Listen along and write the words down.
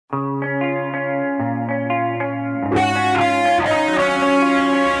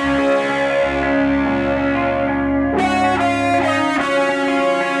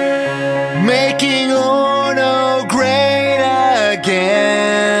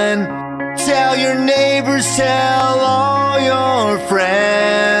Tell your neighbors, tell all your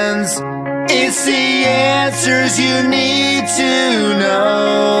friends. It's the answers you need to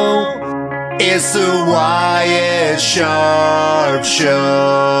know. It's the Wyatt Sharp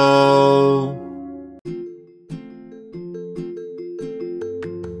Show.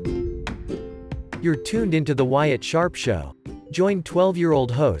 You're tuned into the Wyatt Sharp Show. Join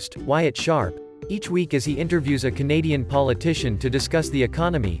 12-year-old host, Wyatt Sharp, each week as he interviews a Canadian politician to discuss the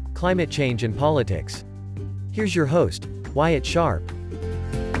economy, climate change and politics. Here's your host, Wyatt Sharp.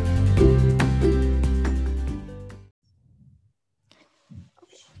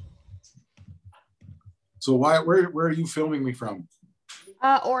 So Wyatt, where are you filming me from?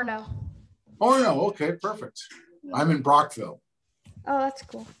 Orono. Orono, okay, perfect. I'm in Brockville. Oh, that's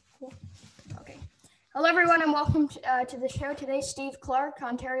cool. Okay. Hello, everyone, and welcome to the show today. Steve Clark,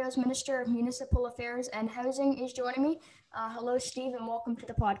 Ontario's Minister of Municipal Affairs and Housing, is joining me. Hello, Steve, and welcome to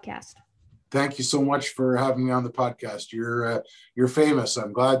the podcast. Thank you so much for having me on the podcast. You're famous.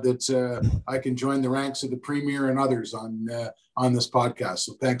 I'm glad that I can join the ranks of the Premier and others on this podcast.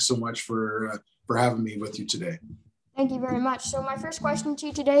 So thanks so much for having me with you today. Thank you very much. So my first question to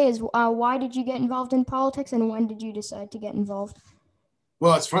you today is, why did you get involved in politics, and when did you decide to get involved?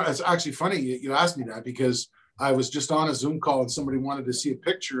 Well, it's actually funny you asked me that, because I was just on a Zoom call and somebody wanted to see a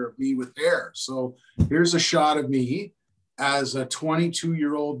picture of me with hair. So here's a shot of me as a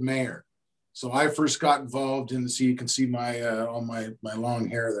 22-year-old mayor. So I first got involved you can see all my long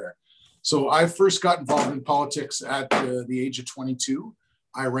hair there. So I first got involved in politics at the age of 22.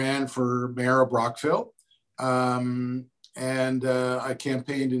 I ran for mayor of Brockville, and I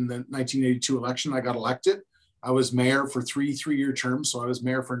campaigned in the 1982 election. I got elected. I was mayor for three-year terms. So I was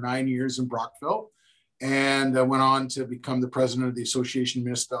mayor for 9 years in Brockville, and I went on to become the president of the Association of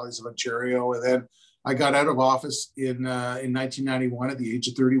Municipalities of Ontario. And then I got out of office in 1991 at the age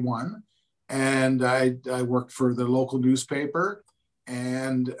of 31. And I worked for the local newspaper.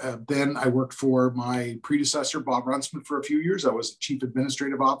 And then I worked for my predecessor, Bob Runciman, for a few years. I was the chief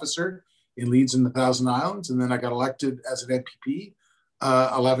administrative officer in Leeds and the Thousand Islands. And then I got elected as an MPP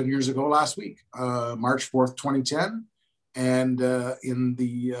 11 years ago last week, March 4th, 2010. And in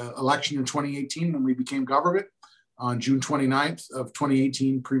the election in 2018, when we became government, on June 29th of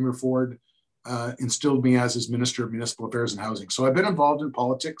 2018, Premier Ford instilled me as his Minister of Municipal Affairs and Housing. So I've been involved in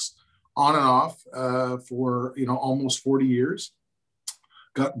politics on and off for almost 40 years.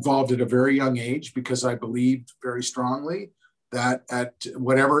 Got involved at a very young age because I believed very strongly that at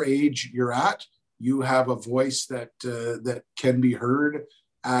whatever age you're at, you have a voice that can be heard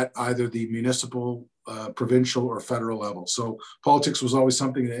at either the municipal, provincial, or federal level. So politics was always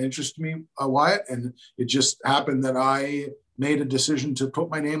something that interested me, Wyatt, and it just happened that I made a decision to put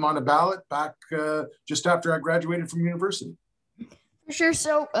my name on a ballot back just after I graduated from university. For sure.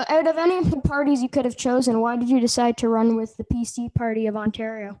 So out of any of the parties you could have chosen, why did you decide to run with the PC Party of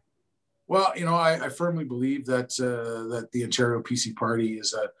Ontario? Well, I firmly believe that the Ontario PC Party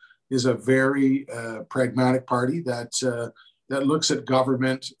is a very pragmatic party that looks at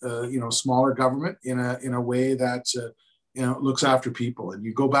government, smaller government in a way that looks after people. And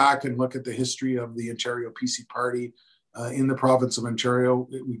you go back and look at the history of the Ontario PC Party in the province of Ontario.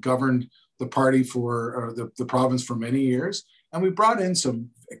 We governed the party the province for many years, and we brought in some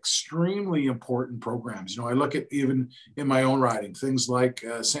extremely important programs. I look at, even in my own riding, things like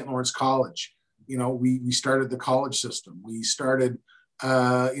St. Lawrence College. We started the college system. We started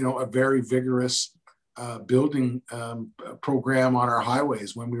a very vigorous building program on our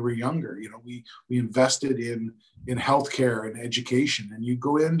highways when we were younger. We invested in healthcare and education. And you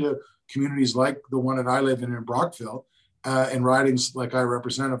go into communities like the one that I live in Brockville, and ridings like I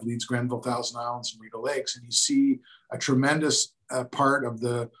represent of Leeds, Grenville, Thousand Islands, and Rideau Lakes, and you see a tremendous part of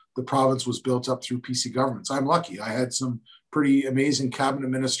the province was built up through PC governments. I'm lucky. I had some pretty amazing cabinet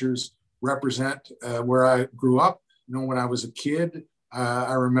ministers represent where I grew up. When I was a kid,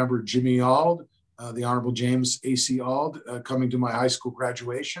 I remember Jimmy Auld, the Honorable James A.C. Auld, coming to my high school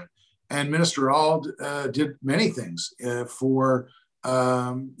graduation. And Minister Auld did many things for,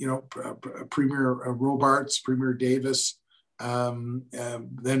 Premier Robarts, Premier Davis,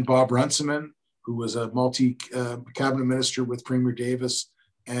 then Bob Runciman, who was a multi-cabinet minister with Premier Davis,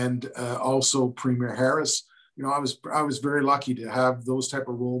 and also Premier Harris. I was very lucky to have those type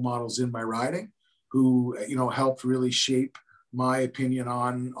of role models in my riding, who helped really shape my opinion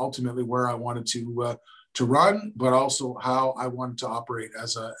on ultimately where I wanted to run, but also how I wanted to operate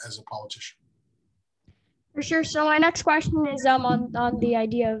as a politician. For sure. So my next question is on the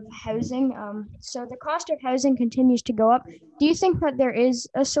idea of housing. So the cost of housing continues to go up. Do you think that there is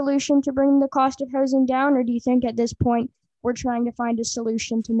a solution to bring the cost of housing down, or do you think at this point we're trying to find a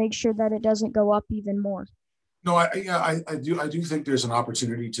solution to make sure that it doesn't go up even more. No, I do think there's an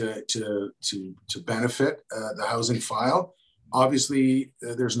opportunity to benefit the housing file. Obviously,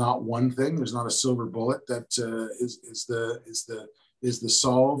 there's not one thing. There's not a silver bullet that is the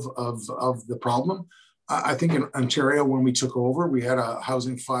solve of the problem. I think in Ontario, when we took over, we had a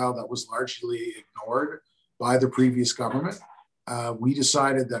housing file that was largely ignored by the previous government. We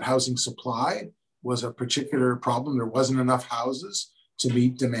decided that housing supply was a particular problem. There wasn't enough houses to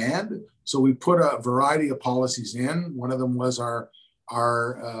meet demand. So we put a variety of policies in. One of them was our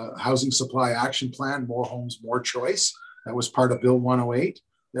housing supply action plan, More Homes, More Choice. That was part of Bill 108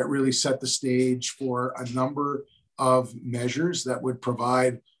 that really set the stage for a number of measures that would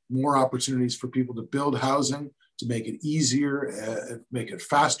provide more opportunities for people to build housing, to make it easier, make it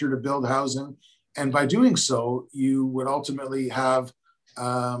faster to build housing. And by doing so, you would ultimately have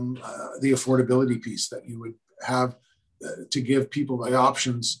the affordability piece that you would have to give people the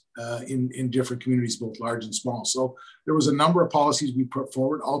options in different communities, both large and small. So there was a number of policies we put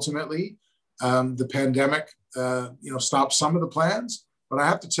forward. Ultimately, the pandemic, stopped some of the plans, but I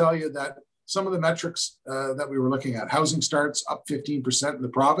have to tell you that some of the metrics that we were looking at, housing starts up 15% in the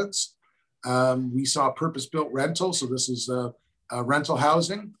province. We saw purpose-built rental, so this is rental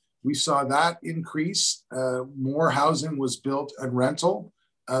housing. We saw that increase. More housing was built and rental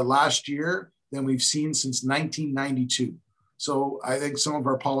last year than we've seen since 1992. So I think some of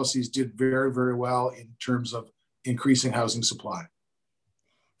our policies did very, very well in terms of increasing housing supply.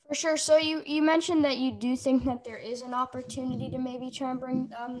 For sure. So you mentioned that you do think that there is an opportunity to maybe try and bring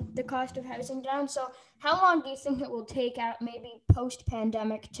the cost of housing down. So how long do you think it will take out maybe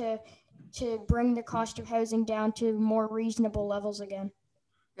post-pandemic to bring the cost of housing down to more reasonable levels again?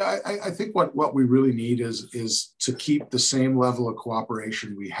 Yeah, I think what we really need is to keep the same level of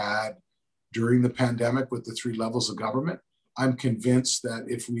cooperation we had during the pandemic with the three levels of government. I'm convinced that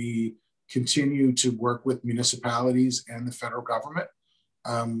if we continue to work with municipalities and the federal government,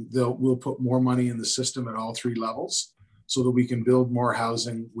 we'll put more money in the system at all three levels so that we can build more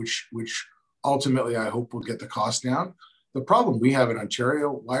housing, which ultimately I hope will get the cost down. The problem we have in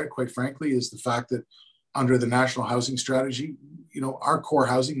Ontario, quite frankly, is the fact that under the National Housing Strategy, our core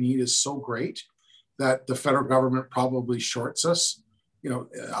housing need is so great that the federal government probably shorts us,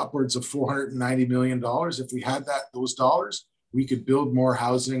 upwards of $490 million. If we had those dollars, we could build more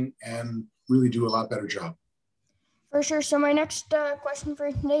housing and really do a lot better job. For sure. So my next question for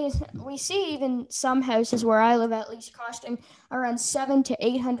today is: we see even some houses where I live, at least, costing around $700,000 to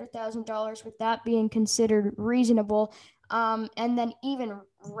 $800,000, with that being considered reasonable. And then even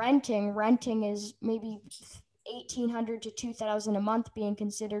renting is maybe $1,800 to $2,000 a month being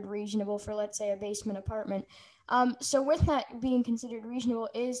considered reasonable for, let's say, a basement apartment. So with that being considered reasonable,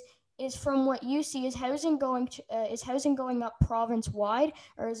 is from what you see, is housing going up province wide,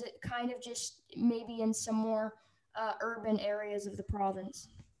 or is it kind of just maybe in some more urban areas of the province?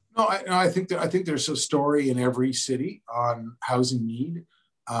 No, I think there's a story in every city on housing need.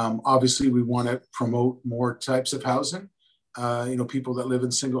 Obviously, we want to promote more types of housing. People that live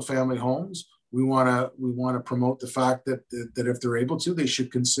in single-family homes. We want to promote the fact that if they're able to, they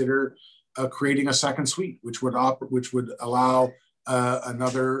should consider creating a second suite, which would allow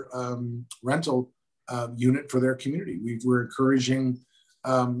another rental unit for their community. We're encouraging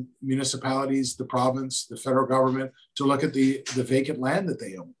municipalities, the province, the federal government to look at the vacant land that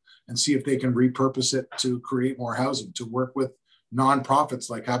they own and see if they can repurpose it to create more housing, to work with nonprofits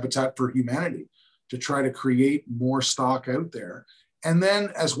like Habitat for Humanity to try to create more stock out there. And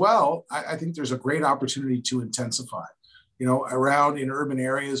then as well, I think there's a great opportunity to intensify, around in urban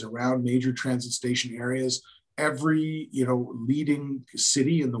areas, around major transit station areas. Every, leading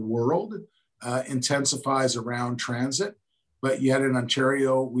city in the world intensifies around transit. But yet in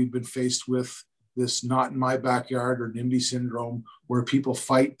Ontario, we've been faced with this not in my backyard or NIMBY syndrome, where people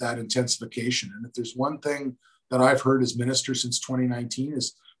fight that intensification. And if there's one thing that I've heard as minister since 2019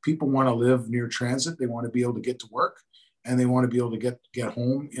 is people want to live near transit. They want to be able to get to work, and they want to be able to get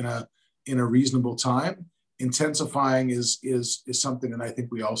home in a reasonable time. Intensifying is something that I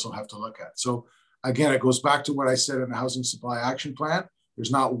think we also have to look at. So again, it goes back to what I said in the Housing Supply Action Plan.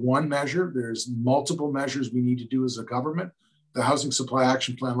 There's not one measure. There's multiple measures we need to do as a government. The Housing Supply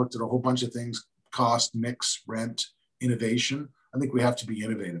Action Plan looked at a whole bunch of things: cost, mix, rent, innovation. I think we have to be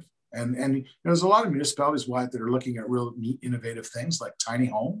innovative. And there's a lot of municipalities, Wyatt, that are looking at real neat, innovative things like tiny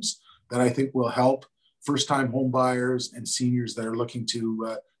homes that I think will help first-time home buyers and seniors that are looking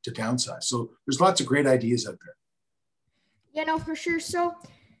to downsize. So there's lots of great ideas out there. Yeah, no, for sure. So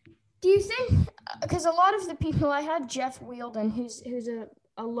do you think, because a lot of the people, I had Jeff Wielden, who's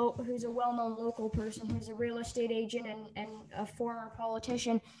who's a well-known local person, who's a real estate agent and a former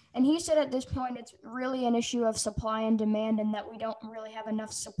politician. And he said at this point, it's really an issue of supply and demand, and that we don't really have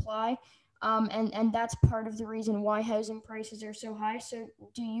enough supply. And that's part of the reason why housing prices are so high. So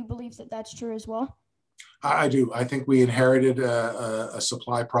do you believe that that's true as well? I do. I think we inherited a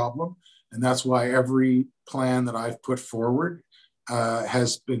supply problem, and that's why every plan that I've put forward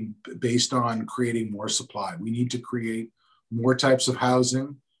has been based on creating more supply. We need to create more types of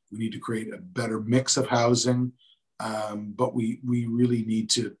housing. We need to create a better mix of housing, but we really need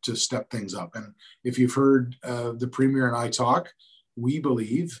to step things up. And if you've heard the Premier and I talk, we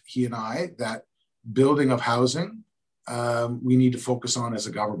believe, he and I, that building of housing, we need to focus on as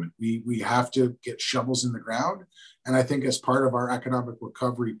a government. We have to get shovels in the ground. And I think as part of our economic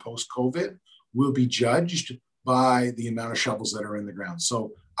recovery post-COVID, we'll be judged by the amount of shovels that are in the ground.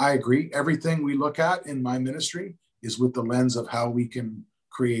 So I agree. Everything we look at in my ministry is with the lens of how we can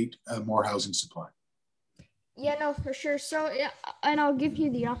create more housing supply. Yeah, no, for sure. So, yeah, and I'll give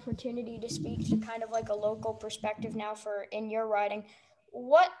you the opportunity to speak to kind of like a local perspective now for in your riding.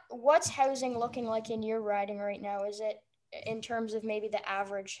 What's housing looking like in your riding right now? Is it in terms of maybe the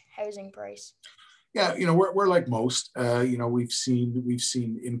average housing price? Yeah, we're like most. We've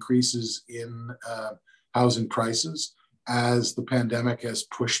seen increases in housing prices as the pandemic has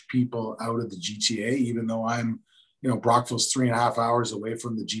pushed people out of the GTA. Even though Brockville's 3.5 hours away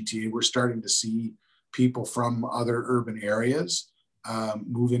from the GTA, we're starting to see people from other urban areas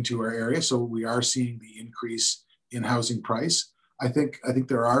move into our area. So we are seeing the increase in housing price. I think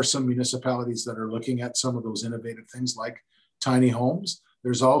there are some municipalities that are looking at some of those innovative things like tiny homes.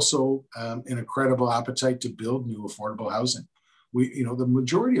 There's also an incredible appetite to build new affordable housing. The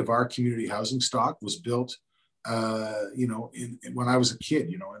majority of our community housing stock was built, when I was a kid,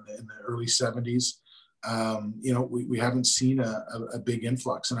 in the early 70s. We haven't seen a big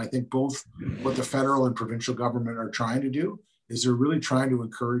influx. And I think both what the federal and provincial government are trying to do is they're really trying to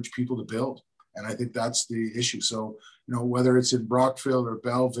encourage people to build. And I think that's the issue. So, whether it's in Brockville or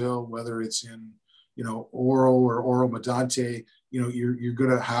Belleville, whether it's in, Oro or Oro-Medonte, you're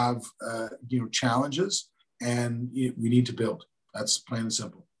going to have, challenges, and we need to build. That's plain and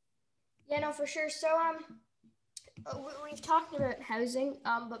simple. Yeah, no, for sure. So, we've talked about housing,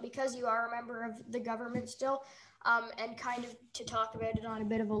 but because you are a member of the government still, and kind of to talk about it on a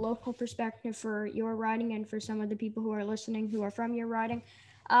bit of a local perspective for your riding and for some of the people who are listening who are from your riding,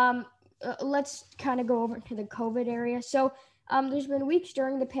 let's kind of go over to the COVID area. So there's been weeks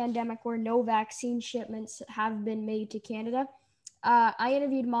during the pandemic where no vaccine shipments have been made to Canada. I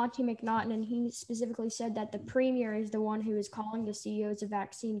interviewed Monty McNaughton, and he specifically said that the Premier is the one who is calling the CEOs of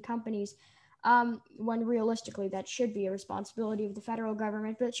vaccine companies, when realistically that should be a responsibility of the federal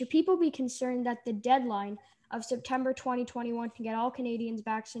government. But should people be concerned that the deadline of September 2021 to get all Canadians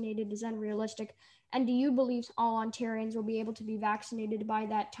vaccinated is unrealistic? And do you believe all Ontarians will be able to be vaccinated by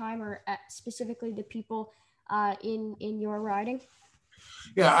that time, or specifically the people in your riding?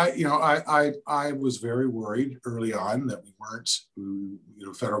 Yeah, I was very worried early on that we weren't,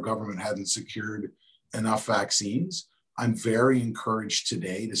 federal government hadn't secured enough vaccines. I'm very encouraged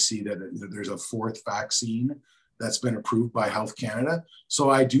today to see that there's a fourth vaccine that's been approved by Health Canada. So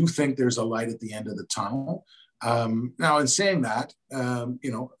I do think there's a light at the end of the tunnel. Now, in saying that,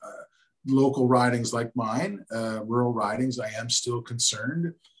 local ridings like mine, rural ridings, I am still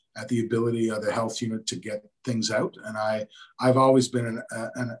concerned at the ability of the health unit to get things out. And I've always been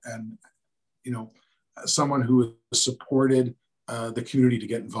someone who has supported the community to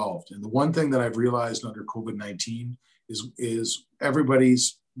get involved. And the one thing that I've realized under COVID-19 is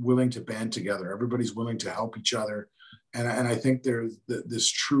everybody's willing to band together. Everybody's willing to help each other. And I think there's this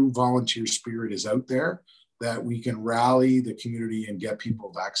true volunteer spirit is out there that we can rally the community and get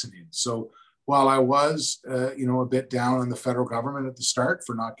people vaccinated. So while I was, a bit down on the federal government at the start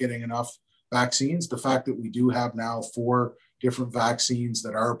for not getting enough vaccines, the fact that we do have now 4 different vaccines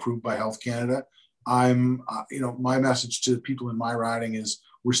that are approved by Health Canada, I'm, my message to people in my riding is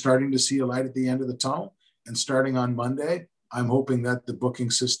we're starting to see a light at the end of the tunnel. And starting on Monday, I'm hoping that the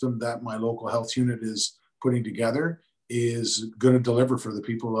booking system that my local health unit is putting together is going to deliver for the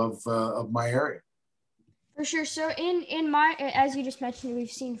people of my area. For sure. So in my, as you just mentioned,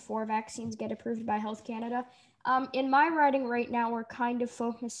 we've seen 4 vaccines get approved by Health Canada. In my riding right now, we're kind of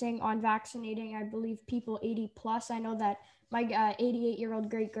focusing on vaccinating, I believe, people 80 plus. I know that my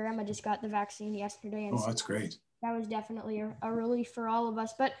 88-year-old great grandma just got the vaccine yesterday. And that's great. That was definitely a relief for all of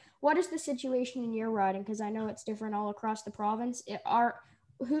us. But what is the situation in your riding? Because I know it's different all across the province.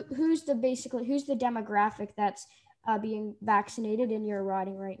 Who's the demographic that's being vaccinated in your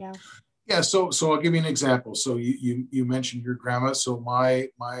riding right now? Yeah, so I'll give you an example. So you mentioned your grandma. So my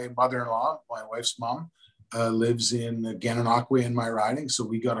mother-in-law, my wife's mom, lives in Gananoque in my riding. So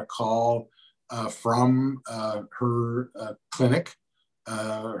we got a call from her clinic,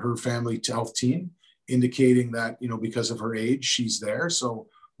 her family health team, indicating that, you know, because of her age, she's there. So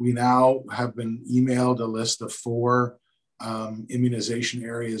we now have been emailed a list of 4 immunization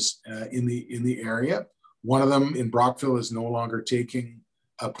areas in the area. One of them in Brockville is no longer taking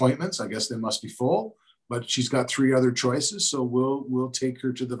appointments. I guess they must be full, but she's got 3 other choices. So we'll take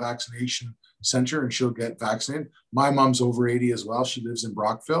her to the vaccination center and she'll get vaccinated. My mom's over 80 as well. She lives in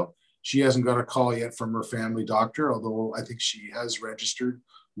Brockville. She hasn't got a call yet from her family doctor, although I think she has registered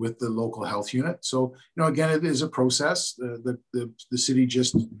with the local health unit. So, you know, again, it is a process. The city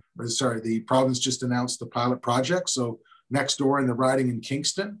just, or sorry, the province just announced the pilot project. So next door in the riding in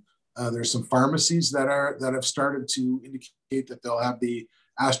Kingston, there's some pharmacies that have started to indicate that they'll have the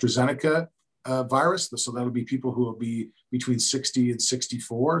AstraZeneca virus. So that'll be people who will be between 60 and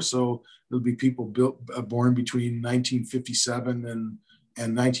 64. So it'll be people born between 1957 and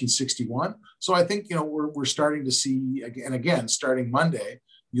 1961. So I think, you know, we're starting to see, again, starting Monday,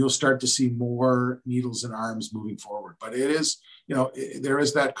 you'll start to see more needles and arms moving forward. But it is, you know, there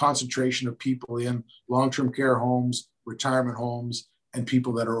is that concentration of people in long-term care homes, retirement homes, and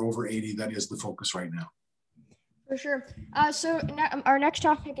people that are over 80. That is the focus right now. For sure. Our next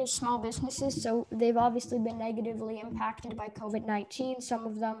topic is small businesses. So they've obviously been negatively impacted by COVID-19. Some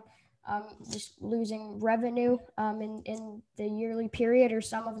of them just losing revenue in the yearly period, or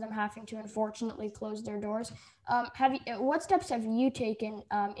some of them having to unfortunately close their doors. What steps have you taken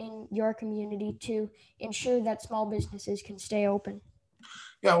in your community to ensure that small businesses can stay open?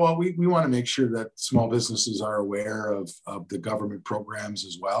 Yeah, well, we want to make sure that small businesses are aware of the government programs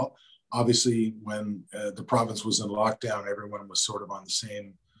as well. Obviously, when the province was in lockdown, everyone was sort of on the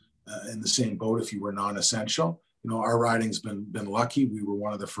same in the same boat if you were non-essential. You know, our riding's been lucky. We were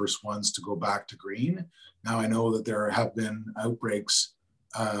one of the first ones to go back to green. Now I know that there have been outbreaks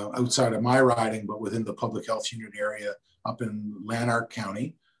outside of my riding, but within the public health unit area up in Lanark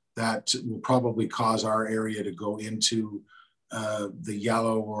County that will probably cause our area to go into the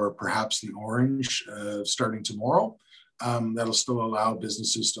yellow or perhaps the orange starting tomorrow. That'll still allow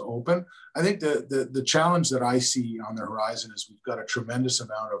businesses to open. I think the challenge that I see on the horizon is we've got a tremendous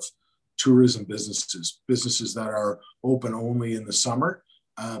amount of tourism businesses that are open only in the summer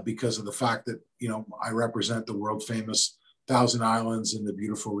because of the fact that, you know, I represent the world famous Thousand Islands and the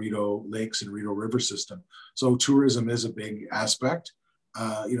beautiful Rideau Lakes and Rideau River system. So tourism is a big aspect.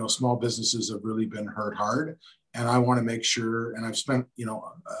 You know, small businesses have really been hurt hard. And I want to make sure, and I've spent, you know,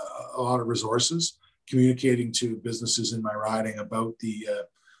 a lot of resources communicating to businesses in my riding about the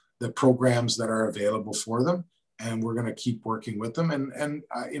programs that are available for them. And we're going to keep working with them. And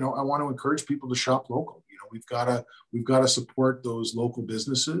you know, I want to encourage people to shop local. You know, we've got to support those local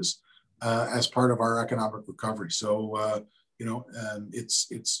businesses as part of our economic recovery. So you know,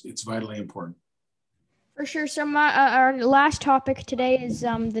 it's vitally important. For sure. So our last topic today is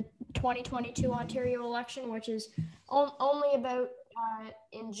the 2022 Ontario election, which is only about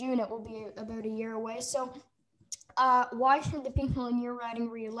in June. It will be about a year away. So why should the people in your riding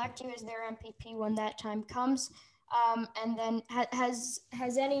re-elect you as their MPP when that time comes? And then have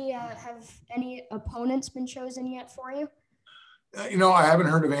any opponents been chosen yet for you? You know, I haven't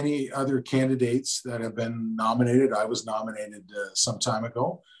heard of any other candidates that have been nominated. I was nominated some time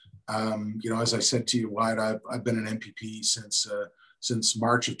ago. You know, as I said to you, Wyatt, I've been an MPP since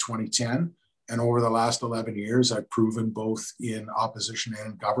March of 2010. And over the last 11 years, I've proven both in opposition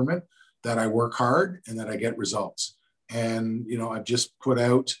and in government that I work hard and that I get results. And, you know, I've just put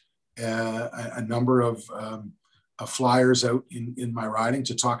out a number of flyers out in my riding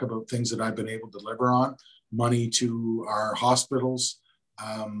to talk about things that I've been able to deliver on, money to our hospitals.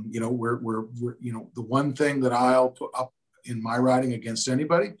 You know, we're you know, the one thing that I'll put up in my riding against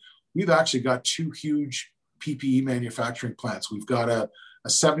anybody, we've actually got 2 huge PPE manufacturing plants. We've got a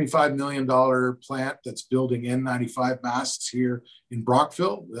 $75 million plant that's building N95 masks here in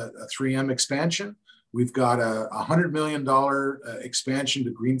Brockville, a 3M expansion. We've got a $100 million expansion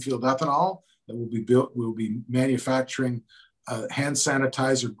to Greenfield ethanol that will be built. We'll be manufacturing hand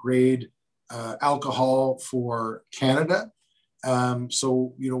sanitizer grade alcohol for Canada.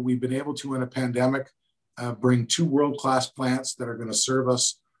 So, you know, we've been able to, in a pandemic, bring 2 world-class plants that are going to serve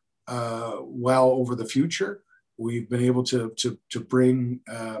us well over the future. We've been able to bring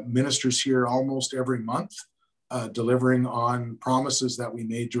ministers here almost every month, delivering on promises that we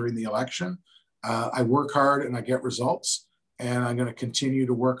made during the election. I work hard and I get results, and I'm going to continue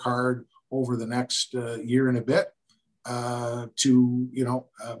to work hard over the next year and a bit. to,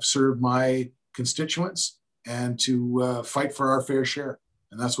 serve my constituents and to fight for our fair share.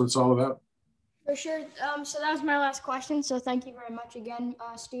 And that's what it's all about. For sure. So that was my last question. So thank you very much again,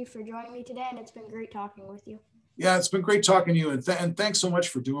 Steve, for joining me today. And it's been great talking with you. Yeah, it's been great talking to you. And thanks so much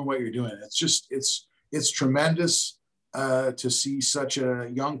for doing what you're doing. It's just, it's tremendous to see such a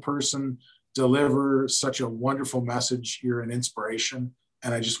young person deliver such a wonderful message. You're an inspiration.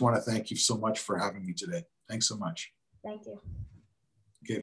 And I just want to thank you so much for having me today. Thanks so much. Thank you.